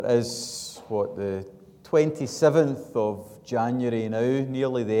It is, the 27th of January now,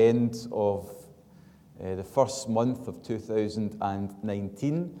 nearly the end of the first month of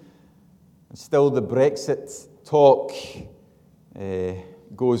 2019. And still the Brexit talk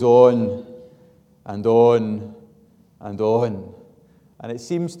goes on and on and on. And it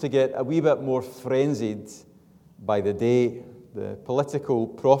seems to get a wee bit more frenzied by the day. The political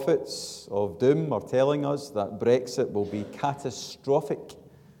prophets of doom are telling us that Brexit will be catastrophic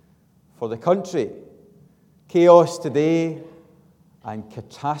for the country. Chaos today and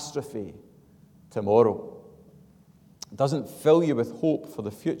catastrophe tomorrow. It doesn't fill you with hope for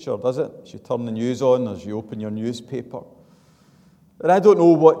the future, does it? As you turn the news on, as you open your newspaper. And I don't know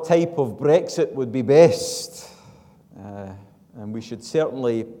what type of Brexit would be best. And we should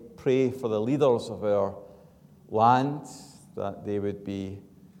certainly pray for the leaders of our land, that they would be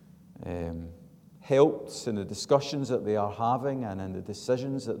helped in the discussions that they are having and in the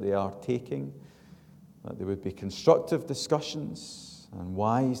decisions that they are taking, that there would be constructive discussions and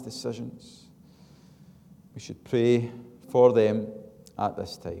wise decisions. We should pray for them at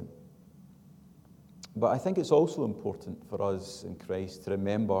this time. But I think it's also important for us in Christ to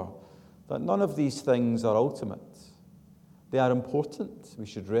remember that none of these things are ultimate. They are important. We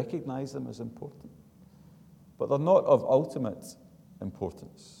should recognize them as important. But they're not of ultimate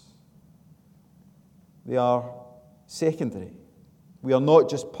importance. They are secondary. We are not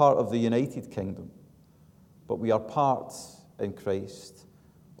just part of the United Kingdom, but we are part in Christ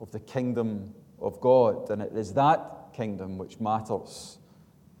of the kingdom of God. And it is that kingdom which matters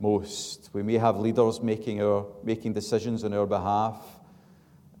most. We may have leaders making decisions on our behalf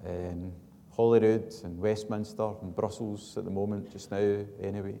in Holyrood and Westminster and Brussels at the moment, just now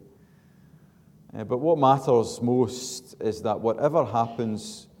anyway. But what matters most is that whatever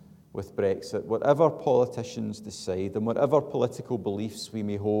happens with Brexit, whatever politicians decide, and whatever political beliefs we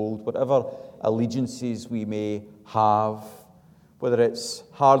may hold, whatever allegiances we may have, whether it's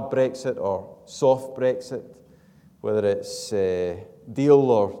hard Brexit or soft Brexit, whether it's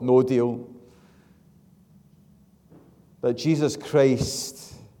deal or no deal, that Jesus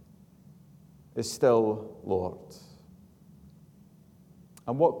Christ is still Lord.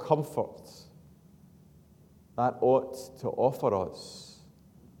 And what comfort that ought to offer us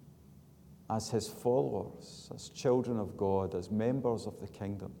as his followers, as children of God, as members of the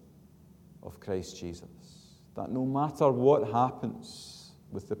kingdom of Christ Jesus. That no matter what happens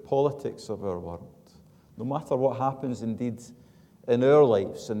with the politics of our world, no matter what happens indeed in our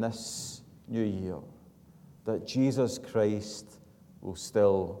lives in this new year, that Jesus Christ will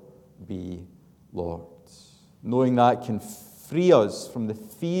still be Lord. Knowing that can free us from the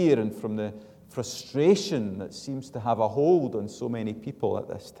fear and from the frustration that seems to have a hold on so many people at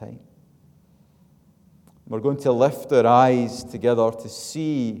this time. We're going to lift our eyes together to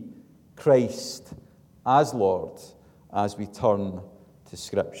see Christ as Lord as we turn to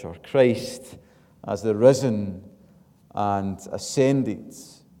Scripture. Christ as the risen and ascended,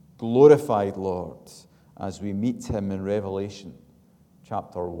 glorified Lord as we meet him in Revelation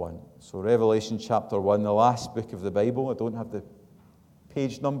chapter 1. So Revelation chapter 1, the last book of the Bible. I don't have the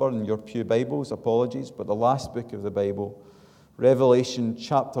page number in your pew Bibles, apologies, but the last book of the Bible, Revelation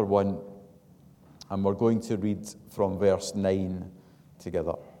chapter 1. And we're going to read from verse 9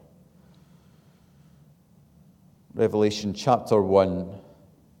 together. Revelation chapter 1,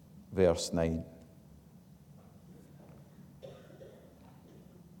 verse 9.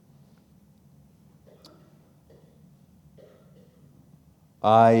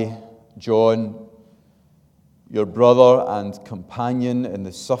 I, John, your brother and companion in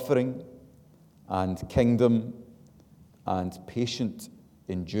the suffering and kingdom and patient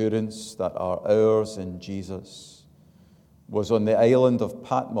endurance that are ours in Jesus, was on the island of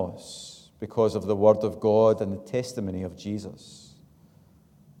Patmos because of the word of God and the testimony of Jesus.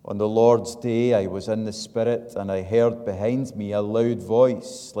 On the Lord's day I was in the Spirit, and I heard behind me a loud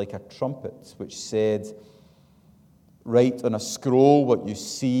voice like a trumpet, which said, "Write on a scroll what you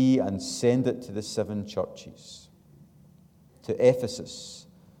see and send it to the 7 churches. To Ephesus,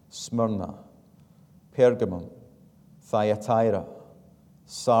 Smyrna, Pergamum, Thyatira,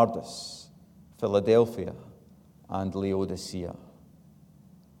 Sardis, Philadelphia, and Laodicea."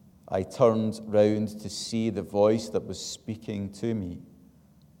 I turned round to see the voice that was speaking to me.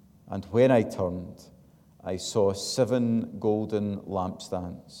 And when I turned, I saw 7 golden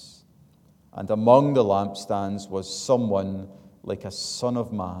lampstands. And among the lampstands was someone like a son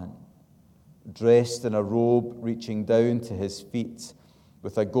of man, dressed in a robe reaching down to his feet,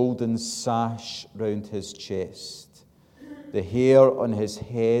 with a golden sash round his chest. The hair on his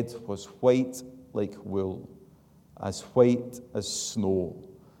head was white like wool, as white as snow,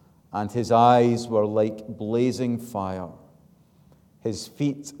 and his eyes were like blazing fire. His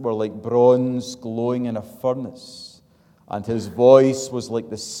feet were like bronze glowing in a furnace, and his voice was like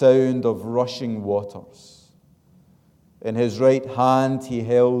the sound of rushing waters. In his right hand he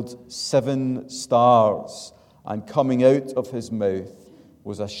held 7 stars, and coming out of his mouth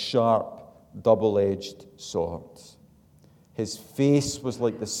was a sharp, double-edged sword. His face was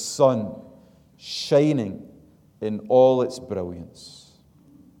like the sun, shining in all its brilliance.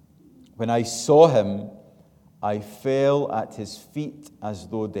 When I saw him, I fell at his feet as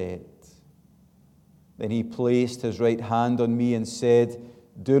though dead. Then he placed his right hand on me and said,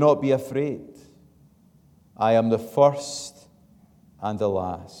 "Do not be afraid. I am the first and the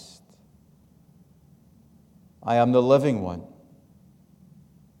last. I am the living one.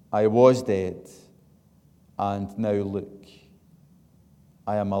 I was dead, and now look,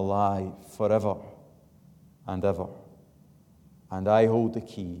 I am alive forever and ever, and I hold the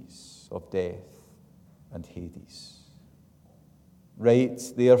keys of death and Hades.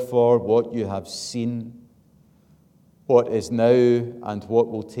 Write, therefore, what you have seen, what is now, and what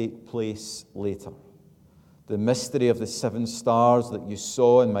will take place later. The mystery of the 7 stars that you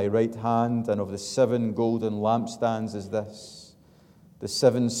saw in my right hand and of the 7 golden lampstands is this. The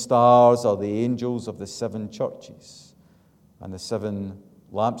 7 stars are the angels of the 7 churches, and the 7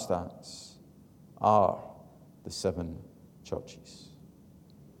 lampstands are the 7 churches."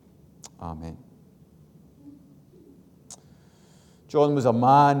 Amen. John was a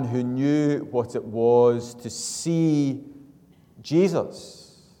man who knew what it was to see Jesus.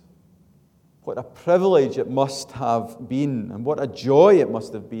 What a privilege it must have been, and what a joy it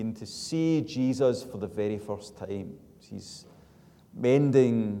must have been to see Jesus for the very first time. He's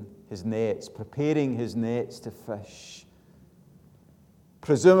mending his nets, preparing his nets to fish,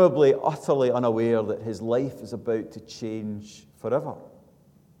 presumably utterly unaware that his life is about to change forever.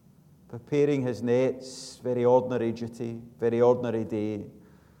 Preparing his nets, very ordinary duty, very ordinary day,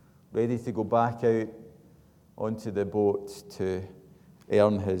 ready to go back out onto the boat to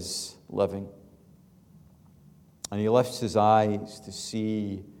earn his living. And he lifts his eyes to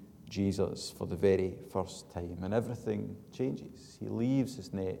see Jesus for the very first time, and everything changes. He leaves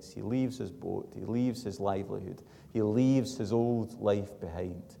his nets, he leaves his boat, he leaves his livelihood, he leaves his old life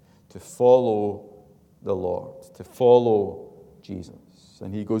behind to follow the Lord, to follow Jesus.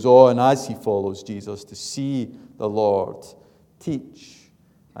 And he goes on, as he follows Jesus, to see the Lord teach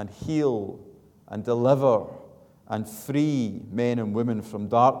and heal and deliver and free men and women from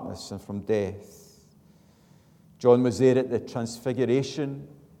darkness and from death. John was there at the Transfiguration.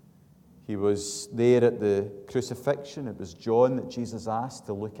 He was there at the crucifixion. It was John that Jesus asked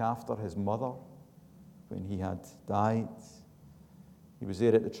to look after his mother when he had died. He was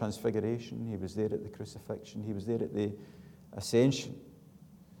there at the Transfiguration. He was there at the crucifixion. He was there at the Ascension.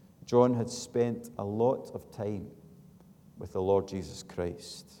 John had spent a lot of time with the Lord Jesus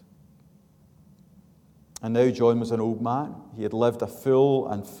Christ. And now John was an old man. He had lived a full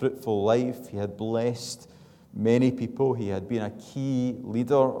and fruitful life. He had blessed many people. He had been a key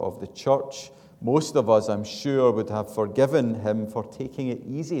leader of the church. Most of us, I'm sure, would have forgiven him for taking it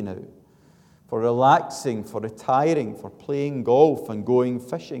easy now, for relaxing, for retiring, for playing golf and going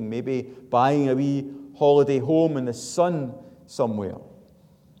fishing, maybe buying a wee holiday home in the sun somewhere.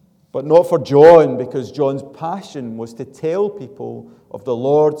 But not for John, because John's passion was to tell people of the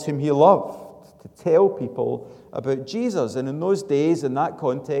Lord whom he loved, to tell people about Jesus. And in those days, in that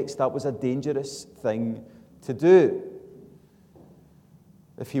context, that was a dangerous thing to do.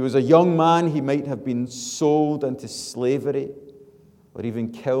 If he was a young man, he might have been sold into slavery or even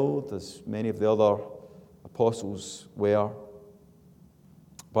killed, as many of the other apostles were.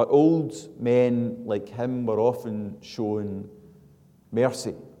 But old men like him were often shown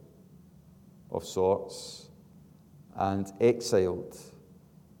mercy of sorts and exiled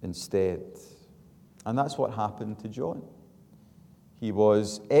instead. And that's what happened to John. He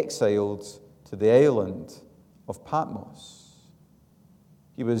was exiled to the island of Patmos.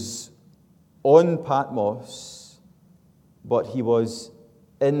 He was on Patmos, but he was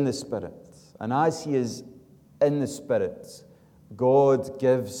in the Spirit. And as he is in the Spirit, God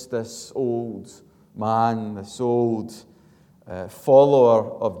gives this old man, this old follower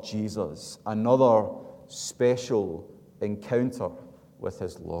of Jesus, another special encounter with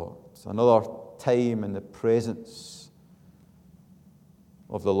his Lord, another time in the presence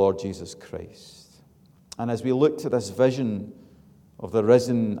of the Lord Jesus Christ. And as we look to this vision of the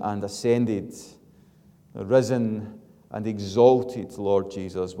risen and ascended, the risen and exalted Lord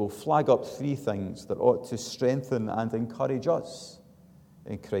Jesus, we'll flag up 3 things that ought to strengthen and encourage us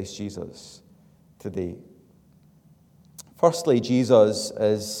in Christ Jesus today. Firstly, Jesus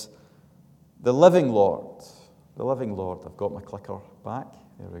is The living Lord. The living Lord. I've got my clicker back.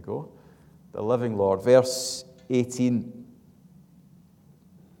 There we go. The living Lord. Verse 18.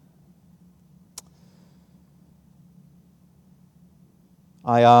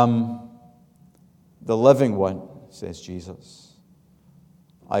 I am the living one, says Jesus.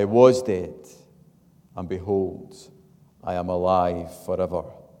 I was dead, and behold, I am alive forever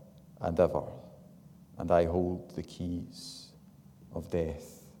and ever, and I hold the keys of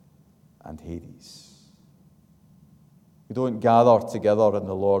death and Hades. We don't gather together in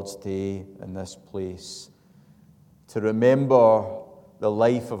the Lord's Day in this place to remember the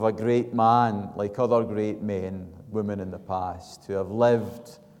life of a great man like other great men, women in the past who have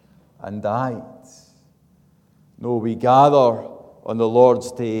lived and died. No, we gather on the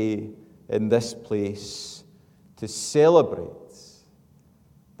Lord's Day in this place to celebrate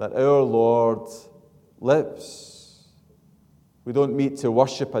that our Lord lives. We don't meet to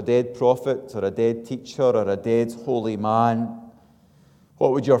worship a dead prophet or a dead teacher or a dead holy man.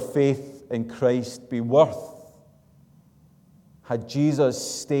 What would your faith in Christ be worth had Jesus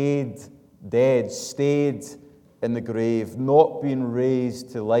stayed dead, stayed in the grave, not been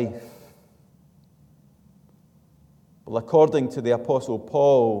raised to life? Well, according to the Apostle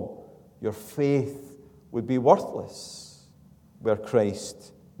Paul, your faith would be worthless were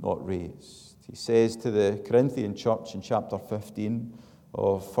Christ not raised. He says to the Corinthian church in chapter 15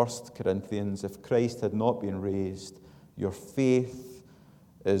 of 1 Corinthians, if Christ had not been raised, your faith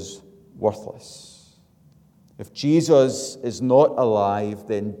is worthless. If Jesus is not alive,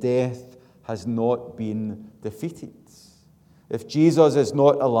 then death has not been defeated. If Jesus is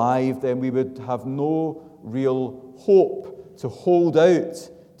not alive, then we would have no real hope to hold out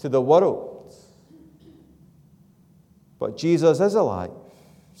to the world. But Jesus is alive.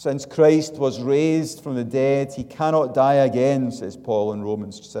 Since Christ was raised from the dead, he cannot die again, says Paul in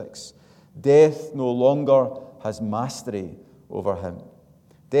Romans 6. Death no longer has mastery over him.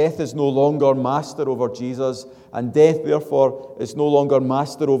 Death is no longer master over Jesus, and death, therefore, is no longer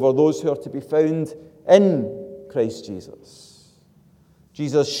master over those who are to be found in Christ Jesus.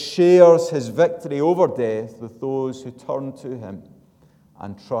 Jesus shares his victory over death with those who turn to him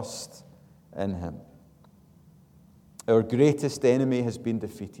and trust in him. Our greatest enemy has been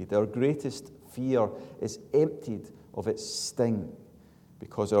defeated. Our greatest fear is emptied of its sting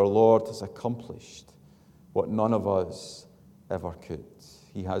because our Lord has accomplished what none of us ever could.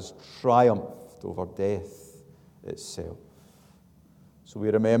 He has triumphed over death itself. So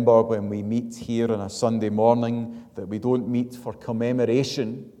we remember when we meet here on a Sunday morning that we don't meet for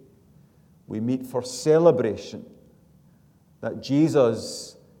commemoration, we meet for celebration, that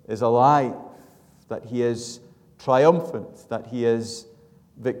Jesus is alive, that he is triumphant, that he is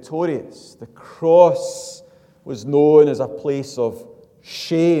victorious. The cross was known as a place of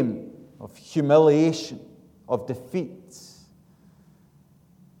shame, of humiliation, of defeat.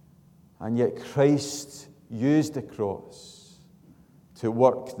 And yet Christ used the cross to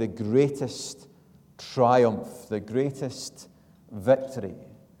work the greatest triumph, the greatest victory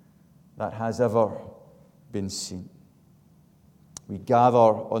that has ever been seen. We gather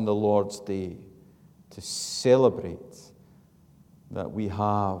on the Lord's Day to celebrate that we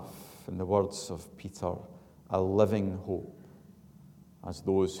have, in the words of Peter, a living hope as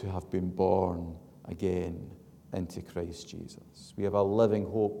those who have been born again into Christ Jesus. We have a living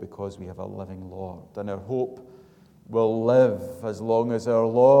hope because we have a living Lord, and our hope will live as long as our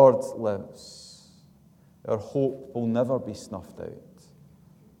Lord lives. Our hope will never be snuffed out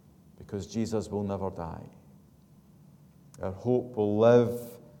because Jesus will never die. Our hope will live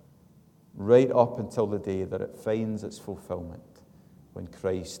right up until the day that it finds its fulfillment when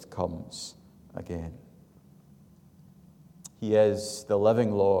Christ comes again. He is the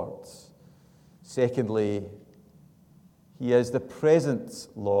living Lord. Secondly, he is the present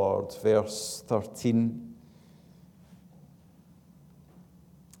Lord, verse 13.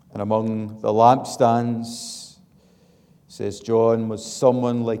 And among the lampstands, says John, was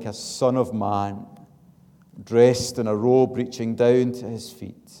someone like a son of man, dressed in a robe reaching down to his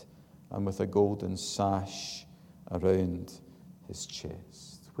feet, and with a golden sash around his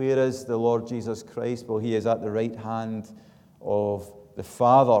chest. Where is the Lord Jesus Christ? Well, he is at the right hand of the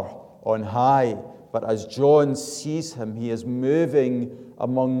Father on high. But as John sees him, he is moving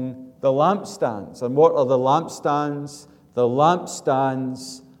among the lampstands. And what are the lampstands? The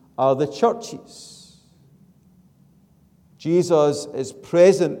lampstands are the churches. Jesus is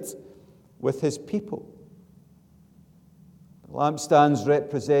present with his people. The lampstands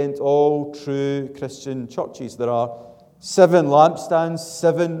represent all true Christian churches. There are 7 lampstands,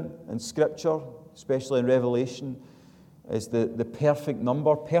 7 in Scripture, especially in Revelation. is the perfect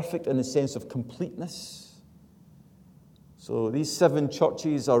number, perfect in the sense of completeness. So these 7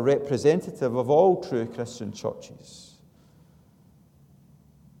 churches are representative of all true Christian churches.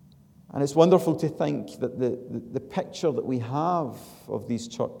 And it's wonderful to think that the picture that we have of these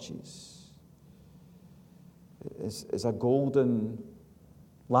churches is a golden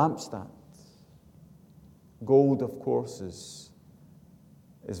lampstand. Gold, of course, is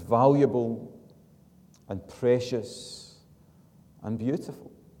valuable and precious and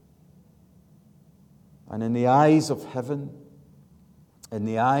beautiful. And in the eyes of heaven, in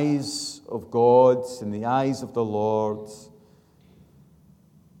the eyes of God, in the eyes of the Lord,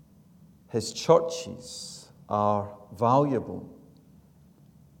 His churches are valuable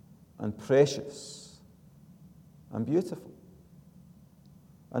and precious and beautiful.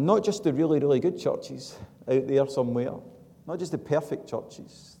 And not just the really, really good churches out there somewhere, not just the perfect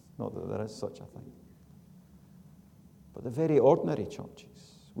churches, not that there is such a thing, but the very ordinary churches.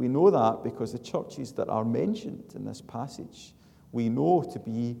 We know that because the churches that are mentioned in this passage, we know to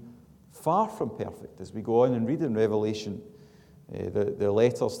be far from perfect. As we go on and read in Revelation, the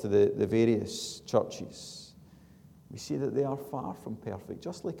letters to the various churches, we see that they are far from perfect,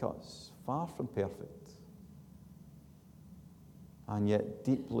 just like us, far from perfect. And yet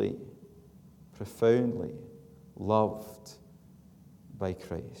deeply, profoundly loved by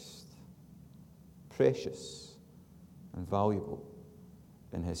Christ. Precious and valuable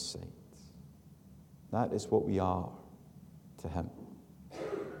in His sight. That is what we are to Him.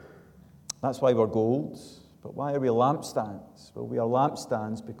 That's why we're gold. But why are we lampstands? Well, we are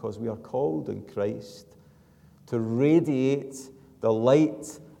lampstands because we are called in Christ to radiate the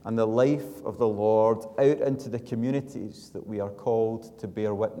light and the life of the Lord out into the communities that we are called to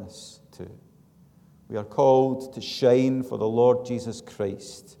bear witness to. We are called to shine for the Lord Jesus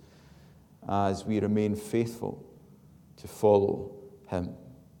Christ as we remain faithful to follow Him.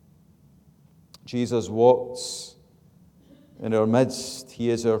 Jesus walks in our midst. He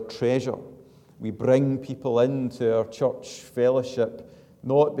is our treasure. We bring people into our church fellowship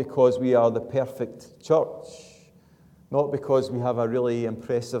not because we are the perfect church, not because we have a really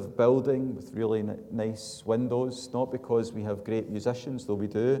impressive building with really nice windows, not because we have great musicians, though we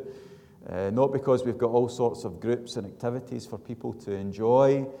do, not because we've got all sorts of groups and activities for people to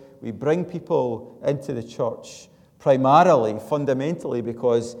enjoy. We bring people into the church primarily, fundamentally,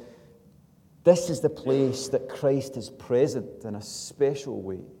 because this is the place that Christ is present in a special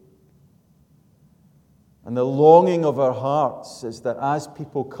way. And the longing of our hearts is that as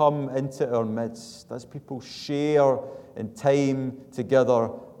people come into our midst, as people share in time together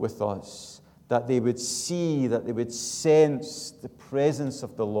with us, that they would see, that they would sense the presence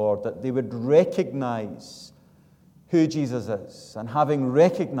of the Lord, that they would recognize who Jesus is, and having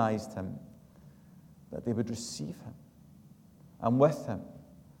recognized Him, that they would receive Him, and with Him,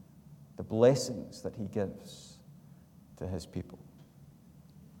 the blessings that He gives to His people.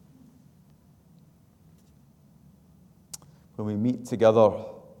 When we meet together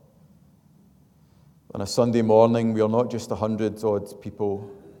on a Sunday morning, we are not just 100-odd people.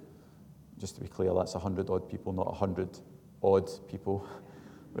 Just to be clear, that's 100-odd people, not 100-odd people.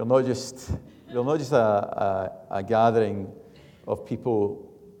 We're not just a gathering of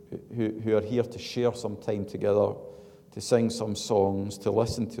people who are here to share some time together, to sing some songs, to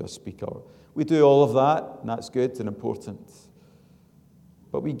listen to a speaker. We do all of that, and that's good and important.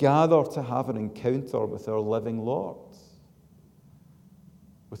 But we gather to have an encounter with our living Lord,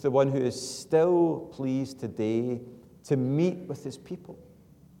 with the one who is still pleased today to meet with His people,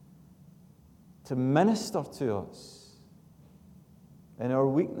 to minister to us in our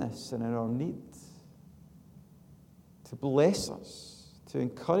weakness and in our need, to bless us, to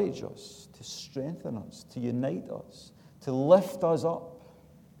encourage us, to strengthen us, to unite us, to lift us up,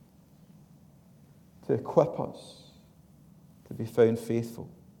 to equip us to be found faithful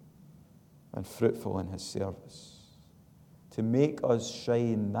and fruitful in His service, to make us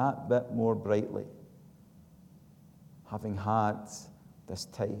shine that bit more brightly, having had this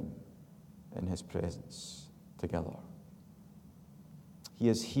time in His presence together. He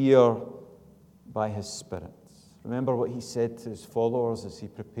is here by His Spirit. Remember what He said to His followers as He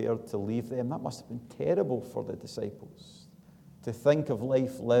prepared to leave them? That must have been terrible for the disciples, to think of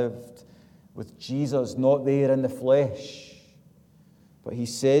life lived with Jesus not there in the flesh. But He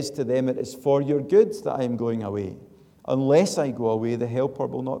says to them, "It is for your good that I am going away. Unless I go away, the Helper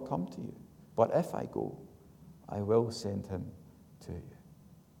will not come to you. But if I go, I will send Him to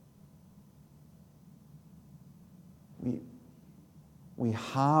you." We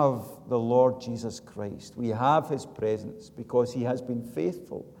have the Lord Jesus Christ. We have His presence because He has been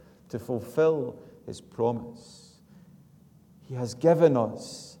faithful to fulfill His promise. He has given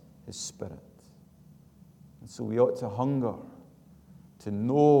us His Spirit. And so we ought to hunger to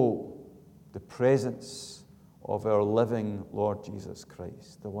know the presence of our living Lord Jesus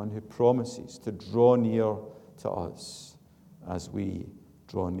Christ, the one who promises to draw near to us as we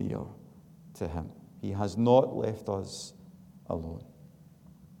draw near to Him. He has not left us alone.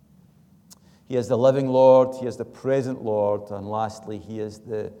 He is the living Lord, He is the present Lord, and lastly, He is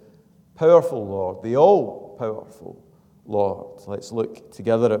the powerful Lord, the all-powerful Lord. Let's look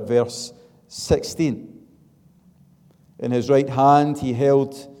together at verse 16. In His right hand He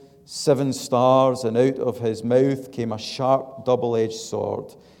held 7 stars, and out of His mouth came a sharp double-edged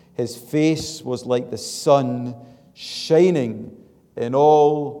sword. His face was like the sun shining in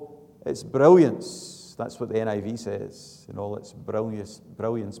all its brilliance. That's what the NIV says, in all its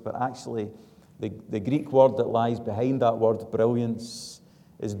brilliance. But actually, the Greek word that lies behind that word brilliance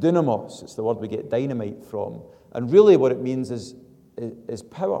is dunamos. It's the word we get dynamite from. And really what it means is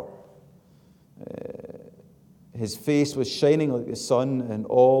power. His face was shining like the sun in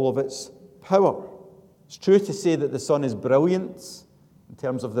all of its power. It's true to say that the sun is brilliant in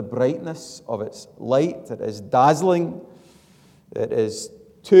terms of the brightness of its light. It is dazzling. It is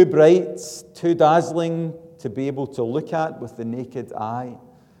too bright, too dazzling to be able to look at with the naked eye.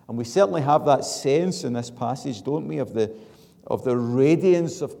 And we certainly have that sense in this passage, don't we, of the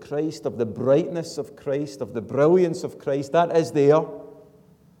radiance of Christ, of the brightness of Christ, of the brilliance of Christ. That is there.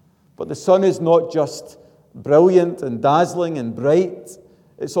 But the sun is not just brilliant and dazzling and bright.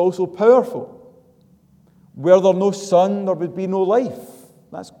 It's also powerful. Were there no sun, there would be no life.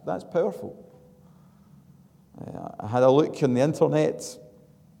 That's powerful. I had a look on the internet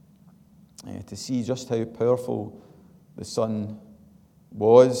to see just how powerful the sun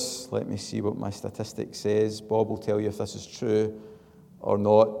was. Let me see what my statistic says. Bob will tell you if this is true or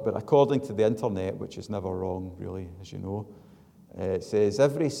not. But according to the internet, which is never wrong, really, as you know, it says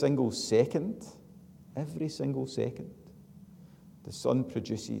every single second, the sun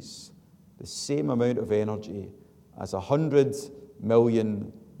produces the same amount of energy as 100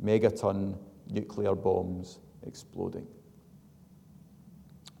 million megaton nuclear bombs exploding.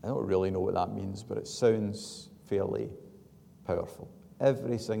 I don't really know what that means, but it sounds fairly powerful.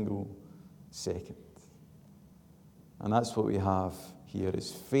 Every single second. And that's what we have here.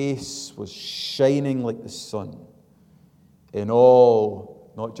 His face was shining like the sun in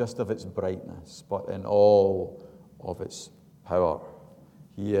all, not just of its brightness, but in all of its power.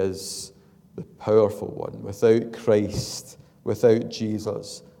 He is the powerful one. Without Christ, without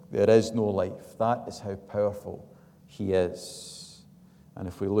Jesus, there is no life. That is how powerful He is. And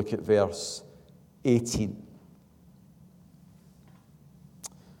if we look at verse 18,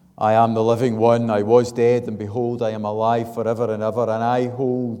 I am the living one, I was dead, and behold, I am alive forever and ever, and I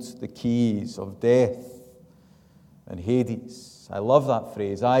hold the keys of death and Hades. I love that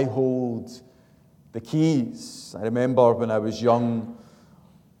phrase, I hold the keys. I remember when I was young,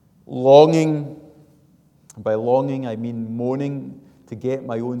 longing, and by longing I mean moaning, to get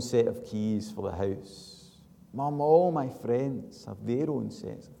my own set of keys for the house. Mum, all my friends have their own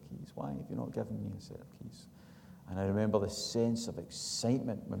sets of keys. Why have you not given me a set of keys? And I remember the sense of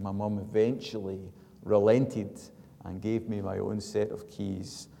excitement when my mum eventually relented and gave me my own set of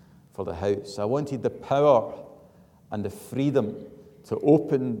keys for the house. I wanted the power and the freedom to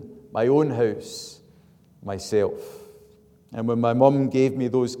open my own house myself. And when my mum gave me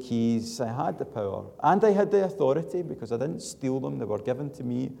those keys, I had the power and I had the authority because I didn't steal them. They were given to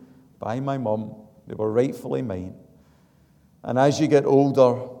me by my mum. They were rightfully mine. And as you get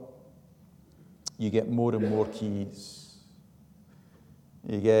older, you get more and more keys.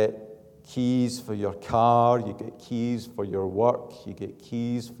 You get keys for your car, you get keys for your work, you get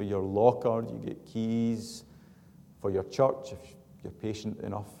keys for your locker, you get keys for your church if you're patient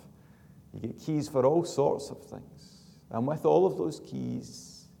enough. You get keys for all sorts of things. And with all of those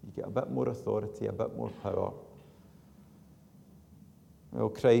keys, you get a bit more authority, a bit more power. Well,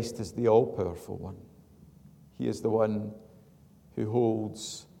 Christ is the all-powerful one. He is the one who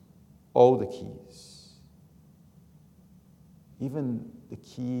holds all the keys, even the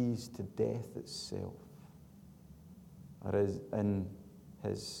keys to death itself, are in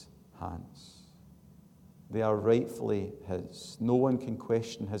His hands. They are rightfully His. No one can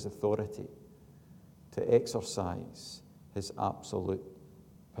question His authority to exercise His absolute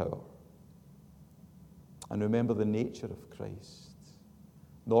power. And remember the nature of Christ.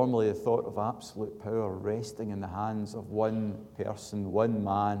 Normally, the thought of absolute power resting in the hands of one person, one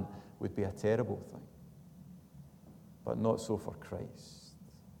man, would be a terrible thing. But not so for Christ.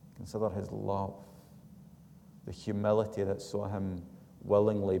 Consider His love, the humility that saw Him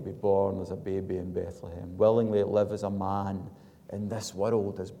willingly be born as a baby in Bethlehem, willingly live as a man in this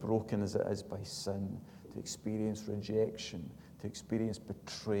world, as broken as it is by sin, to experience rejection, to experience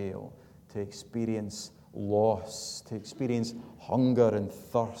betrayal, to experience loss, to experience hunger and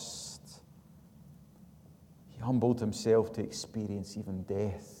thirst. He humbled himself to experience even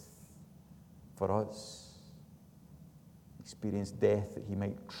death for us. Experience death that he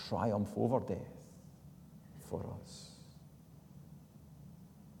might triumph over death for us.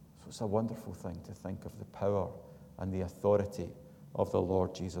 So it's a wonderful thing to think of the power and the authority of the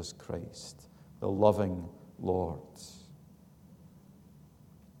Lord Jesus Christ, the loving Lord.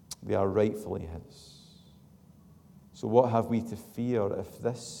 They are rightfully his. So what have we to fear if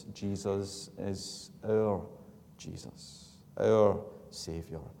this Jesus is our Jesus, our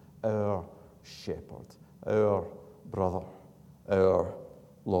Saviour, our Shepherd, our brother, our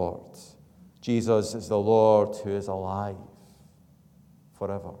Lord? Jesus is the Lord who is alive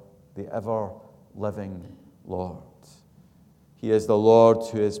forever, the ever-living Lord. He is the Lord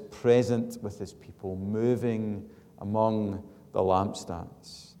who is present with his people, moving among the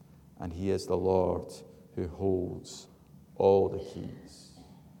lampstands. And he is the Lord who holds all the keys.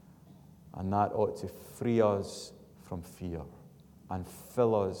 And that ought to free us from fear and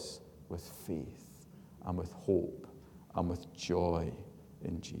fill us with faith and with hope and with joy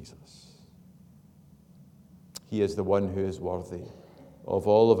in Jesus. He is the one who is worthy of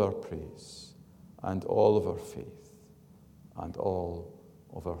all of our praise and all of our faith and all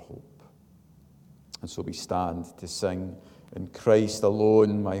of our hope. And so we stand to sing, "In Christ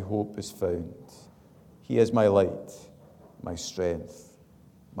alone my hope is found. He is my light, my strength,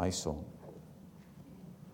 my song."